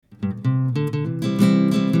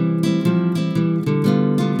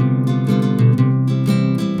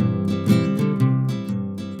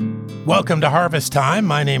Welcome to Harvest Time.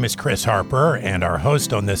 My name is Chris Harper, and our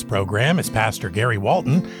host on this program is Pastor Gary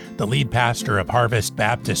Walton, the lead pastor of Harvest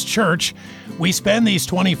Baptist Church. We spend these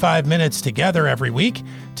 25 minutes together every week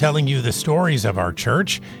telling you the stories of our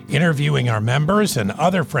church, interviewing our members and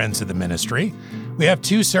other friends of the ministry. We have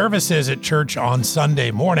two services at church on Sunday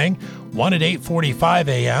morning, one at 8:45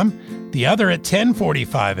 a.m., the other at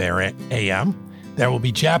 10:45 a.m., There will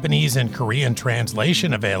be Japanese and Korean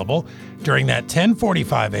translation available during that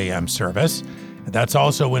 10:45 a.m. service. That's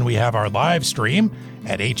also when we have our live stream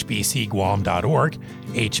at hbcguam.org,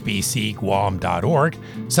 hbcguam.org.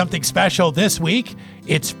 Something special this week,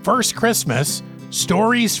 it's First Christmas,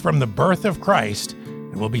 Stories from the Birth of Christ,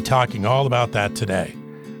 and we'll be talking all about that today.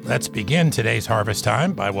 Let's begin today's Harvest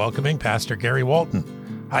Time by welcoming Pastor Gary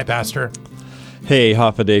Walton. Hi, Pastor. Hey,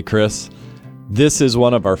 Hoffa Chris. This is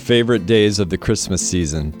one of our favorite days of the Christmas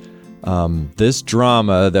season. This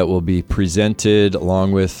drama that will be presented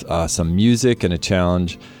along with some music and a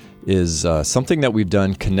challenge is something that we've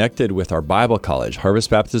done connected with our Bible college, Harvest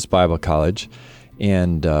Baptist Bible College,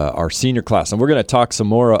 and our senior class. And we're going to talk some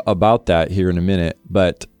more about that here in a minute.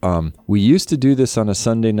 But we used to do this on a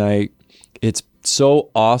Sunday night. It's so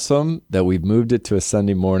awesome that we've moved it to a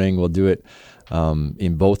Sunday morning. We'll do it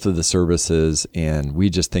in both of the services, and we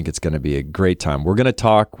just think it's going to be a great time. We're going to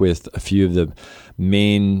talk with a few of the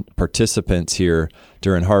main participants here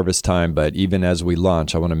during Harvest Time, but even as we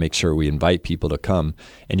launch, I want to make sure we invite people to come,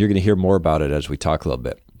 and you're going to hear more about it as we talk a little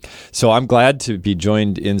bit. So I'm glad to be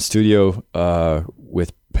joined in studio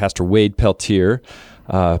with Pastor Wade Peltier.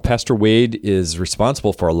 Pastor Wade is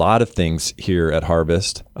responsible for a lot of things here at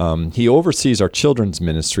Harvest. He oversees our children's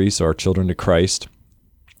ministry, so our Children to Christ.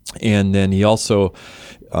 And then he also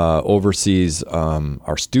oversees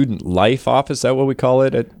our student life office. Is that what we call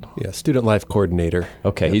it? Yeah, student life coordinator.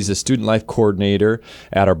 Okay, yep. He's a student life coordinator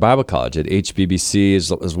at our Bible college at HBBC,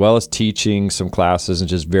 as well as teaching some classes and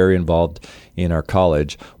just very involved in our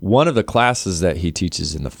college. One of the classes that he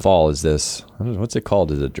teaches in the fall is this, what's it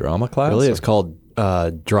called? Is it a drama class? Really, it's called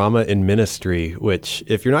Drama in Ministry, which,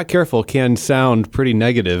 if you're not careful, can sound pretty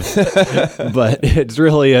negative, but it's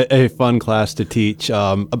really a fun class to teach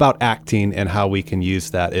about acting and how we can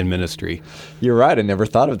use that in ministry. You're right. I never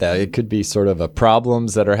thought of that. It could be sort of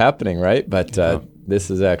problems that are happening, right? But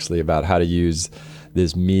this is actually about how to use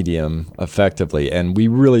this medium effectively. And we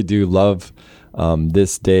really do love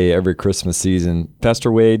this day every Christmas season.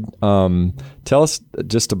 Pastor Wade, tell us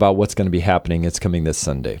just about what's going to be happening. It's coming this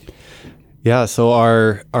Sunday. Yeah, so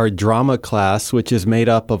our drama class, which is made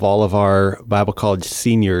up of all of our Bible College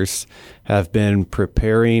seniors, have been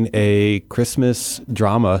preparing a Christmas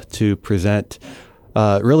drama to present.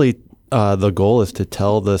 The goal is to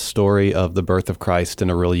tell the story of the birth of Christ in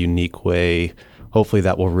a really unique way. Hopefully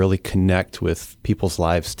that will really connect with people's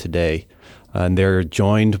lives today. And they're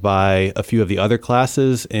joined by a few of the other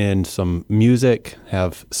classes and some music,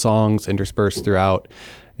 have songs interspersed throughout.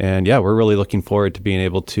 And yeah, we're really looking forward to being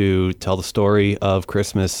able to tell the story of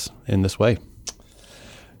Christmas in this way.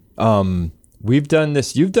 We've done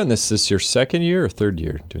this. You've done this. This your second year or third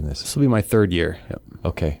year doing this? This will be my third year. Yep.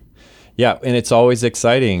 Okay. Yeah, and it's always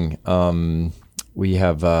exciting. We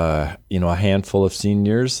have a handful of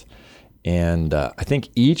seniors, and I think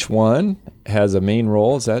each one has a main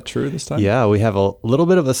role. Is that true this time? Yeah, we have a little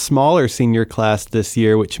bit of a smaller senior class this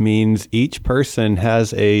year, which means each person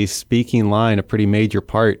has a speaking line, a pretty major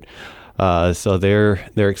part. So they're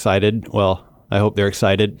excited. Well, I hope they're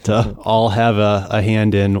excited to all have a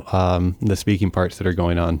hand in the speaking parts that are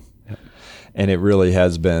going on. And it really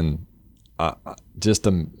has been just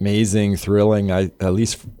amazing, thrilling, at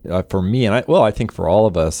least for me, and I think for all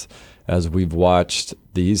of us, as we've watched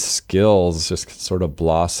these skills just sort of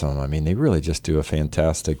blossom. I mean, they really just do a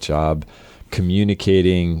fantastic job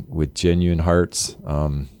communicating with genuine hearts.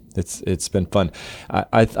 It's been fun.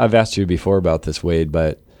 I've asked you before about this, Wade,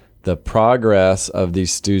 but the progress of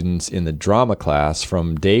these students in the drama class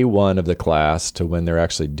from day one of the class to when they're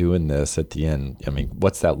actually doing this at the end, I mean,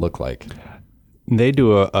 what's that look like? They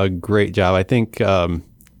do a great job. I think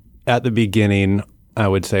at the beginning, I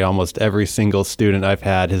would say almost every single student I've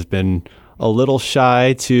had has been a little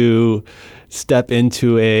shy to step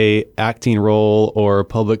into a acting role or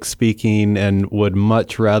public speaking and would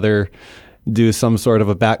much rather do some sort of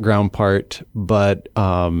a background part. But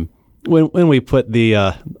when we put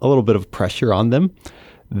a little bit of pressure on them,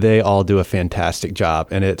 they all do a fantastic job.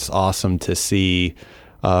 And it's awesome to see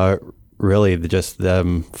really just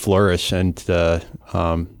them flourish and to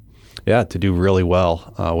do really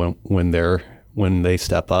well when they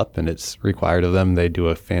step up and it's required of them. They do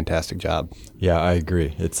a fantastic job. Yeah, I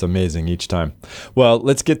agree. It's amazing each time. Well,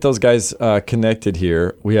 let's get those guys connected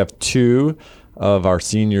here. We have two of our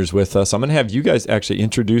seniors with us. I'm going to have you guys actually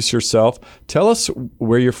introduce yourself. Tell us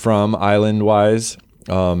where you're from, island-wise,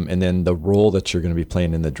 and then the role that you're going to be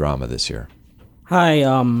playing in the drama this year. Hi,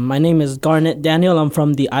 my name is Garnet Daniel. I'm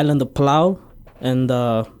from the island of Palau. And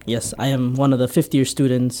yes, I am one of the fifth-year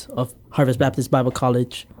students of Harvest Baptist Bible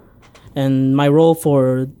College. And my role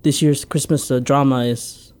for this year's Christmas drama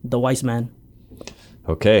is the wise man.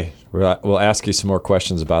 Okay, we'll ask you some more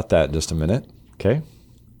questions about that in just a minute. Okay.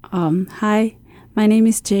 Hi, my name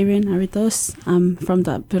is Jaren Aritos. I'm from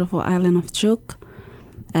the beautiful island of Chuuk.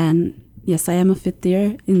 And yes, I am a fifth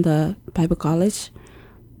year in the Bible College.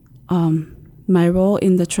 My role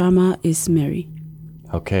in the drama is Mary.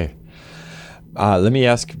 Okay. Let me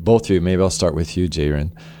ask both of you. Maybe I'll start with you,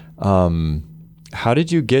 Jaren. How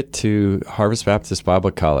did you get to Harvest Baptist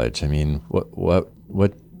Bible College? I mean,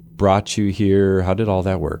 what brought you here? How did all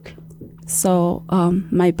that work? So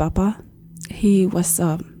my papa, he was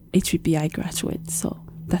HBBI graduate, so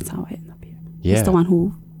that's how I ended up here. Yeah. He's the one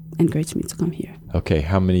who encouraged me to come here. Okay,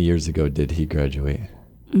 how many years ago did he graduate?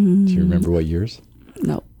 Do you remember what years?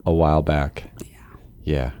 No. A while back. Yeah.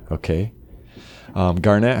 Yeah, okay.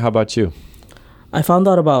 Garnet, how about you? I found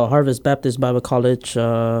out about Harvest Baptist Bible College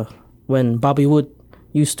when Bobby Wood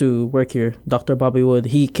used to work here. Dr. Bobby Wood,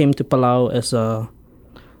 he came to Palau as a,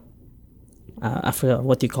 I forgot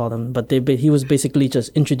what you call them, but he was basically just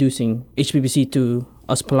introducing HBBC to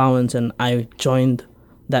us Palauans, and I joined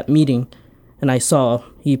that meeting, and I saw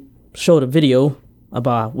he showed a video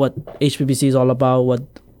about what HBBC is all about,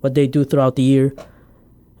 what they do throughout the year.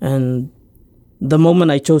 And the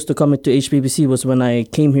moment I chose to come into HBBC was when I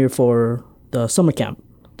came here for the summer camp,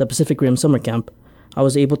 the Pacific Rim summer camp. I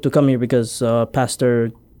was able to come here because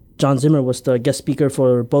Pastor John Zimmer was the guest speaker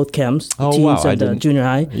for both camps, the teens and the junior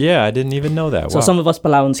high. Yeah, I didn't even know that. So some of us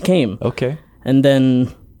Palauans came. Okay. And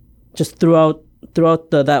then just throughout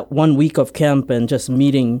that 1 week of camp and just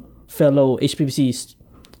meeting fellow HBBC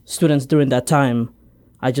students during that time,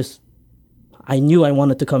 I knew I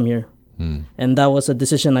wanted to come here. And that was a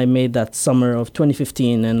decision I made that summer of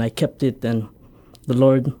 2015, and I kept it, and the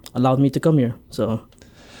Lord allowed me to come here. So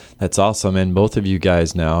that's awesome. And both of you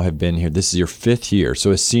guys now have been here. This is your fifth year.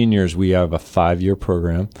 So as seniors, we have a 5-year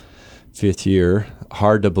program. Fifth year.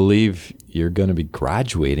 Hard to believe you're going to be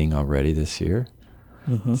graduating already this year.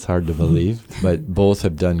 Mm-hmm. It's hard to believe. But both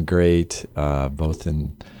have done great, both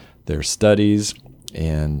in their studies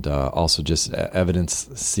and also just evidence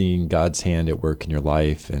seeing God's hand at work in your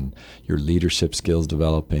life and your leadership skills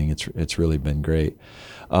developing. It's really been great.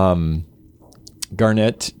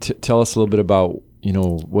 Garnet, tell us a little bit about,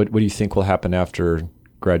 what do you think will happen after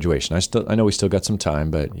graduation? I know we still got some time,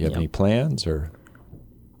 but you have any plans or?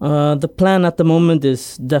 The plan at the moment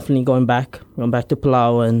is definitely going back to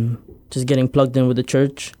Palau and just getting plugged in with the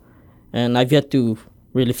church. And I've yet to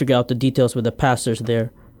really figure out the details with the pastors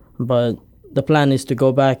there, but the plan is to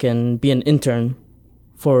go back and be an intern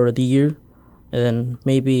for the year, and then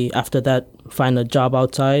maybe after that find a job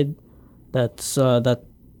outside that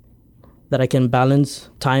I can balance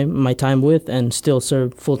my time with and still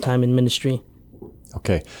serve full time in ministry.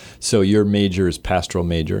 Okay, so your major is pastoral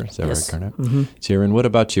major, is that yes. right, Garnet? Mm-hmm. Jaren, what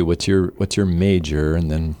about you? What's your major,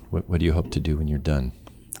 and then what do you hope to do when you're done?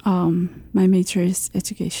 My major is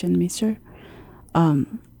education major.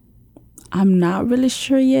 I'm not really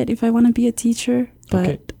sure yet if I want to be a teacher,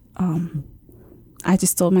 but okay. I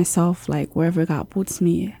just told myself, like, wherever God puts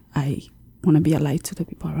me, I want to be a light to the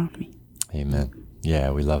people around me. Amen.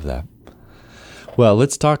 Yeah, we love that. Well,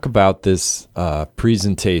 let's talk about this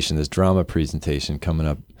presentation, this drama presentation coming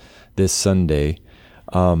up this Sunday.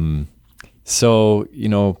 So,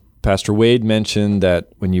 Pastor Wade mentioned that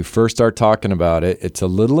when you first start talking about it, it's a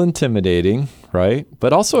little intimidating, right?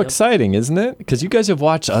 But also exciting, isn't it? Because you guys have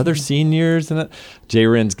watched other seniors, and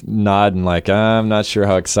Jaren's nodding like, I'm not sure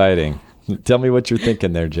how exciting. Tell me what you're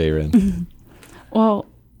thinking there, Jaren. Well,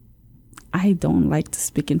 I don't like to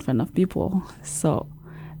speak in front of people,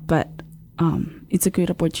 but it's a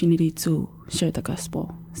great opportunity to share the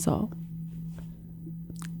gospel. So,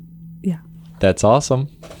 yeah. That's awesome.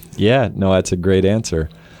 Yeah, no, that's a great answer.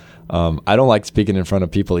 I don't like speaking in front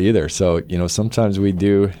of people either. So, sometimes we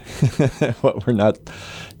do what we're not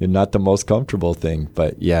the most comfortable thing.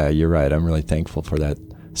 But yeah, you're right. I'm really thankful for that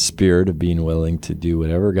spirit of being willing to do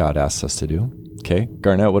whatever God asks us to do. Okay.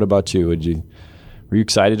 Garnet, what about you? Were you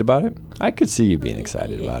excited about it? I could see you being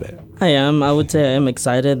excited about it. I am. I would say I am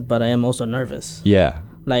excited, but I am also nervous. Yeah.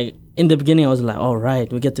 Like in the beginning, I was like, all right,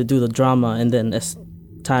 we get to do the drama. And then as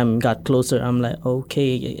time got closer, I'm like,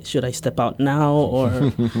 okay, should I step out now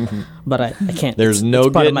or? But I can't. There's it's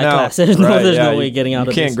part of my class. There's no way getting out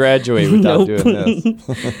of this. You can't graduate without doing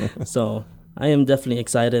this. So I am definitely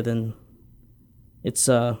excited, and it's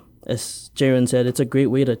as Jaron said, it's a great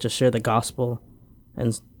way to just share the gospel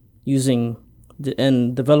and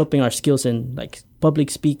and developing our skills in like public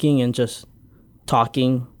speaking and just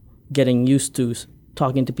talking, getting used to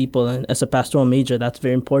talking to people. And as a pastoral major, that's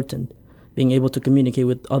very important, being able to communicate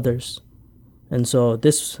with others. And so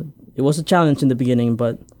it was a challenge in the beginning,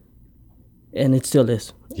 and it still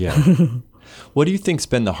is. Yeah. What do you think's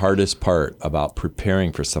been the hardest part about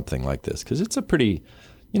preparing for something like this? Because it's a pretty,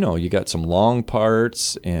 you got some long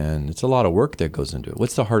parts and it's a lot of work that goes into it.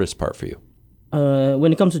 What's the hardest part for you?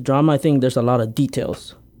 When it comes to drama, I think there's a lot of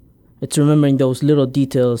details. It's remembering those little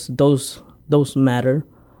details. Those matter,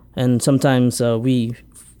 and sometimes we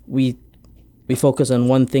focus on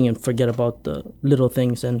one thing and forget about the little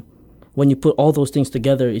things. And when you put all those things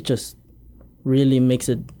together, it just really makes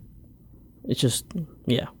it. It just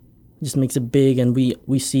makes it big, and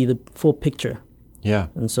we see the full picture. Yeah.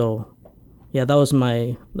 And so, that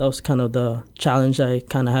was kind of the challenge I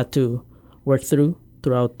kind of had to work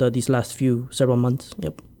throughout these last several months.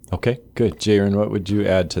 Yep. Okay, good. Jaron, what would you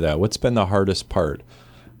add to that? What's been the hardest part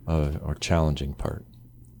or challenging part?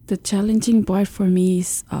 The challenging part for me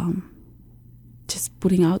is just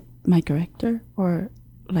putting out my character, or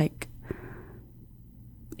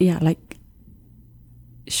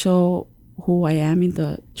show who I am in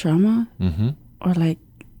the drama, or like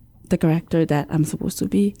the character that I'm supposed to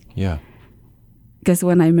be. Yeah. Because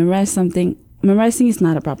when I memorize something, memorizing is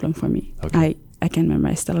not a problem for me. Okay. I can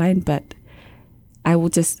memorize the line, but I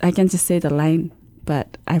can just say the line,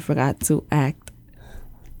 but I forgot to act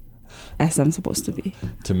as I'm supposed to be.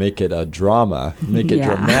 To make it a drama, make it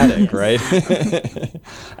dramatic, right?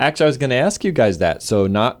 Actually, I was going to ask you guys that. So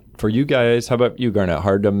not for you guys, how about you, Garnett?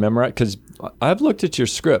 Hard to memorize? Because I've looked at your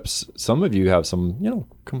scripts. Some of you have some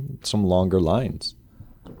longer lines.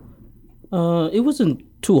 It wasn't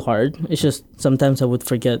too hard. It's just sometimes I would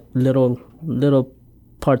forget little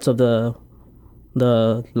parts of the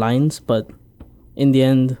lines, but in the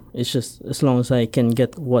end, it's just as long as I can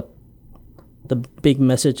get what the big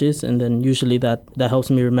message is, and then usually that helps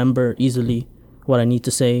me remember easily what I need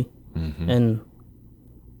to say. And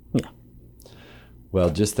well,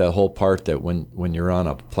 just that whole part that when you're on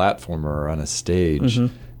a platform or on a stage,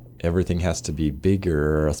 everything has to be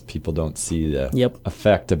bigger, or else people don't see the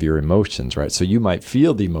effect of your emotions, right? So you might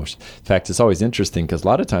feel the emotion. In fact, it's always interesting because a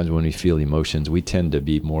lot of times when we feel emotions, we tend to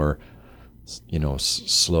be more,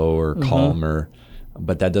 slower, calmer,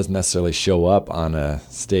 but that doesn't necessarily show up on a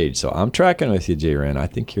stage. So I'm tracking with you, Jaron. I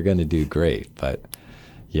think you're going to do great, but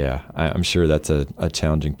yeah, I'm sure that's a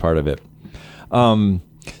challenging part of it.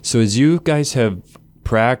 So as you guys have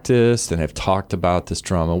practiced and have talked about this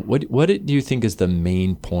drama, what do you think is the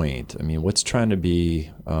main point? I mean, what's trying to be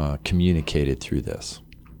communicated through this?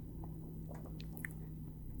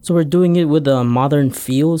 So we're doing it with a modern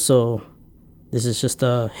feel. So this is just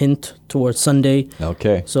a hint towards Sunday.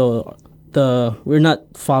 Okay. So we're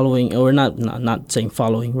not following, or we're not saying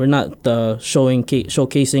following. We're not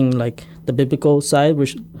showcasing like the biblical side. We're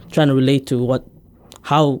trying to relate to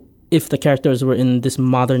how if the characters were in this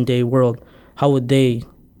modern day world, how would they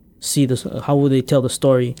see this? How would they tell the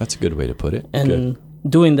story? That's a good way to put it. And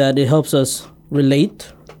doing that, it helps us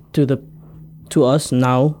relate to us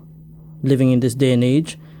now, living in this day and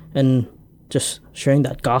age, and just sharing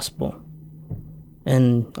that gospel.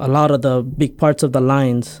 And a lot of the big parts of the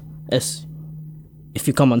lines, as if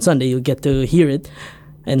you come on Sunday, you'll get to hear it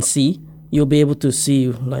and see. You'll be able to see,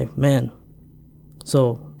 like, man,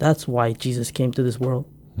 so that's why Jesus came to this world.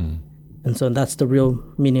 And so that's the real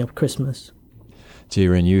meaning of Christmas.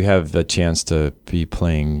 Jaron, you have a chance to be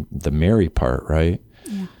playing the Mary part, right?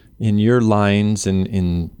 Yeah. In your lines and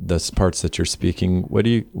in the parts that you're speaking, what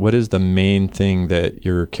is the main thing that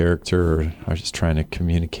your character are just trying to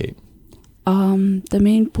communicate? The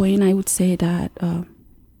main point, I would say that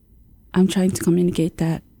I'm trying to communicate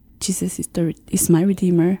that Jesus is my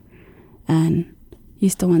Redeemer, and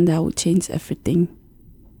he's the one that would change everything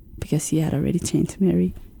because he had already changed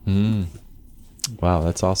Mary. Wow,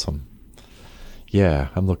 that's awesome. Yeah,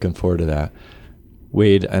 I'm looking forward to that.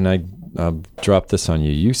 Wade, and I dropped this on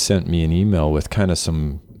you. You sent me an email with kind of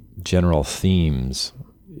some general themes.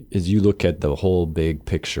 As you look at the whole big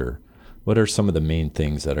picture, what are some of the main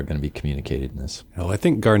things that are going to be communicated in this? Well, I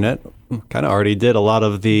think Garnett kind of already did a lot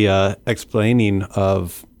of the explaining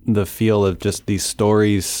of the feel of just these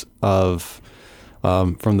stories of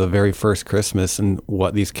from the very first Christmas and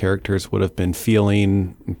what these characters would have been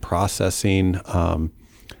feeling and processing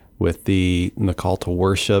with the call to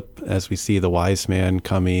worship as we see the wise man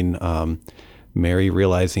coming, Mary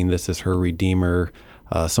realizing this is her Redeemer,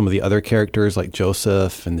 some of the other characters like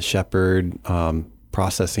Joseph and the shepherd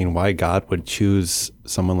processing why God would choose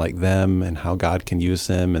someone like them and how God can use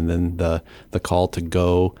them, and then the call to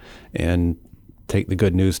go and take the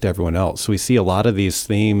good news to everyone else. So we see a lot of these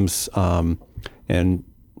themes, and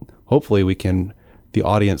hopefully the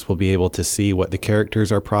audience will be able to see what the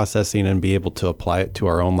characters are processing and be able to apply it to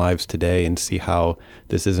our own lives today and see how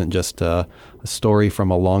this isn't just a story from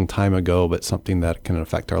a long time ago, but something that can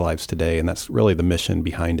affect our lives today. And that's really the mission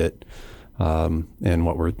behind it, and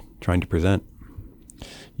what we're trying to present.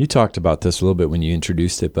 You talked about this a little bit when you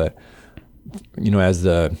introduced it, but as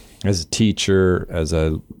a teacher, as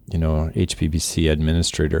a HPBC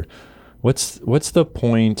administrator, what's the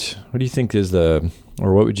point? What do you think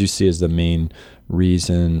what would you see as the main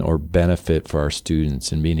reason or benefit for our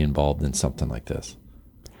students in being involved in something like this?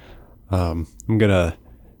 I'm gonna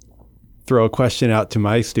throw a question out to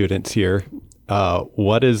my students here.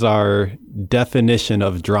 What is our definition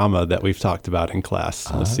of drama that we've talked about in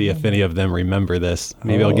class? Let's see if any of them remember this.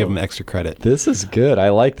 Maybe I'll give them extra credit. This is good. I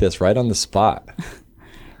like this, right on the spot.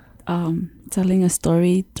 Telling a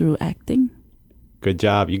story through acting. Good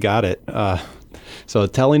job. You got it. So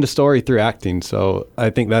telling the story through acting. So I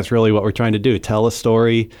think that's really what we're trying to do, tell a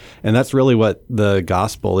story. And that's really what the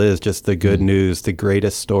gospel is, just the good news, the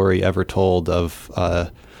greatest story ever told of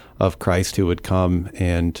Christ who would come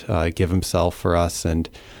and give himself for us. And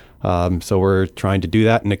so we're trying to do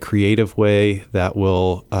that in a creative way that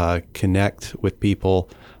will connect with people.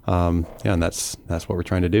 And that's what we're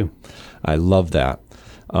trying to do. I love that.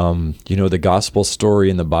 The gospel story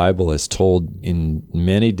in the Bible is told in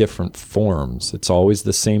many different forms. It's always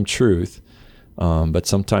the same truth, but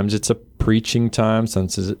sometimes it's a preaching time,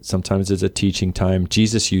 sometimes it's a teaching time.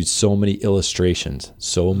 Jesus used so many illustrations,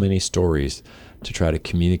 so many stories to try to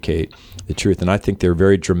communicate the truth. And I think they're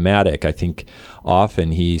very dramatic. I think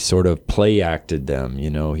often he sort of play acted them.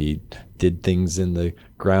 He did things in the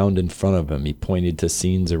ground in front of him. He pointed to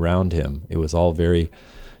scenes around him. It was all very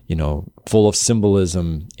full of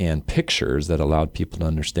symbolism and pictures that allowed people to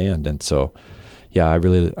understand. And so, yeah, I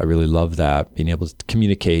really love that, being able to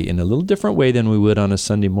communicate in a little different way than we would on a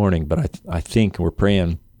Sunday morning. But I think we're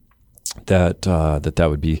praying that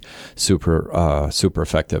would be super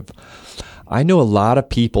effective. I know a lot of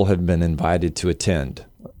people have been invited to attend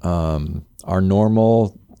our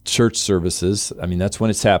normal church services. I mean, that's when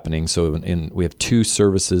it's happening. So we have 2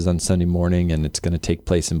 services on Sunday morning, and it's going to take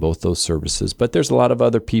place in both those services. But there's a lot of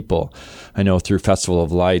other people. I know through Festival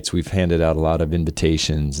of Lights, we've handed out a lot of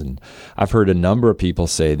invitations, and I've heard a number of people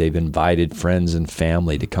say they've invited friends and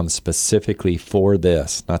family to come specifically for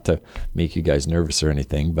this. Not to make you guys nervous or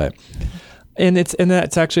anything, but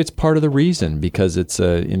it's part of the reason, because it's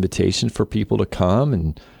an invitation for people to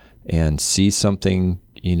come and see something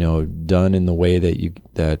done in the way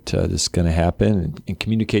that this is going to happen, and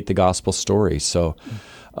communicate the gospel story. So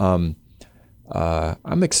I'm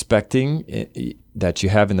expecting that you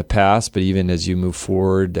have in the past, but even as you move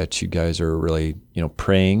forward, that you guys are really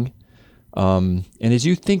praying. And as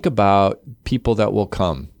you think about people that will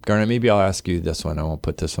come, Garnet, maybe I'll ask you this one. I won't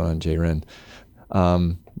put this one on Jaren.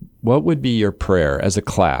 What would be your prayer as a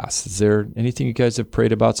class? Is there anything you guys have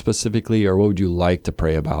prayed about specifically, or what would you like to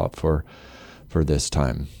pray about for this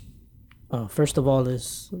time? First of all,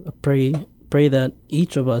 is pray that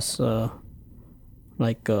each of us,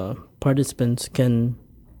 participants, can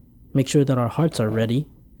make sure that our hearts are ready.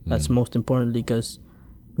 That's most important, because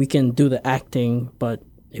we can do the acting, but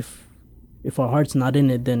if our heart's not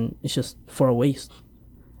in it, then it's just for a waste.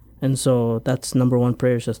 And so that's number one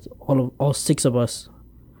prayer, is just all 6 of us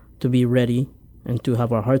to be ready and to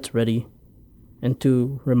have our hearts ready, and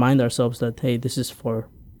to remind ourselves that, hey, this is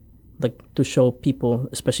to show people,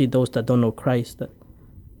 especially those that don't know Christ, that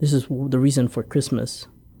this is the reason for Christmas.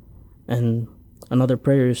 And another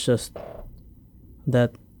prayer is just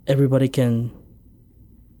that everybody can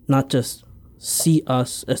not just see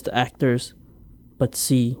us as the actors, but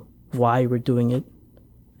see why we're doing it.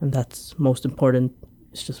 And that's most important.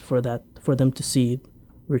 It's just for them to see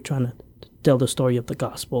we're trying to tell the story of the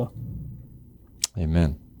gospel.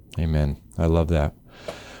 Amen. I love that.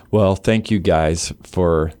 Well, thank you guys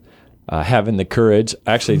for having the courage.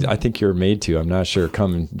 Actually, I think you're made to. I'm not sure.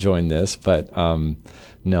 Come and join this. But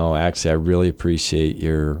no, actually, I really appreciate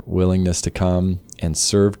your willingness to come and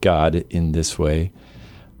serve God in this way.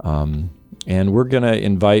 And we're going to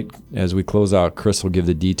invite, as we close out, Chris will give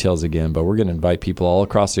the details again, but we're going to invite people all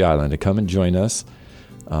across the island to come and join us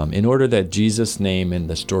in order that Jesus' name and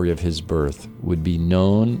the story of his birth would be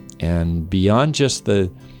known, and beyond just the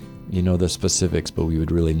specifics, but we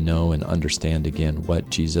would really know and understand again what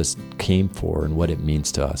Jesus came for and what it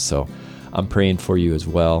means to us. So I'm praying for you as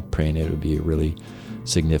well, praying it would be a really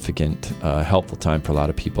significant, helpful time for a lot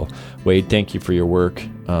of people. Wade, thank you for your work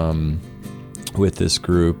with this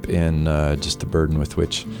group and just the burden with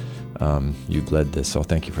which you've led this. So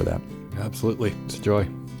thank you for that. Absolutely. It's a joy.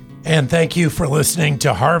 And thank you for listening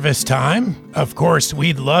to Harvest Time. Of course,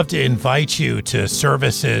 we'd love to invite you to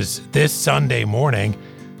services this Sunday morning.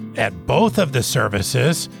 At both of the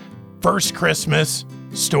services, First Christmas,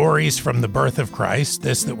 Stories from the Birth of Christ,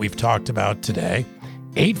 this that we've talked about today,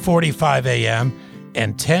 8:45 a.m.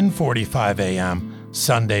 and 10:45 a.m.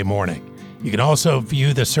 Sunday morning. You can also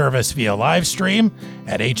view the service via live stream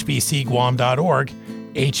at hbcguam.org,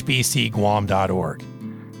 hbcguam.org.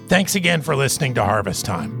 Thanks again for listening to Harvest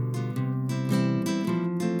Time.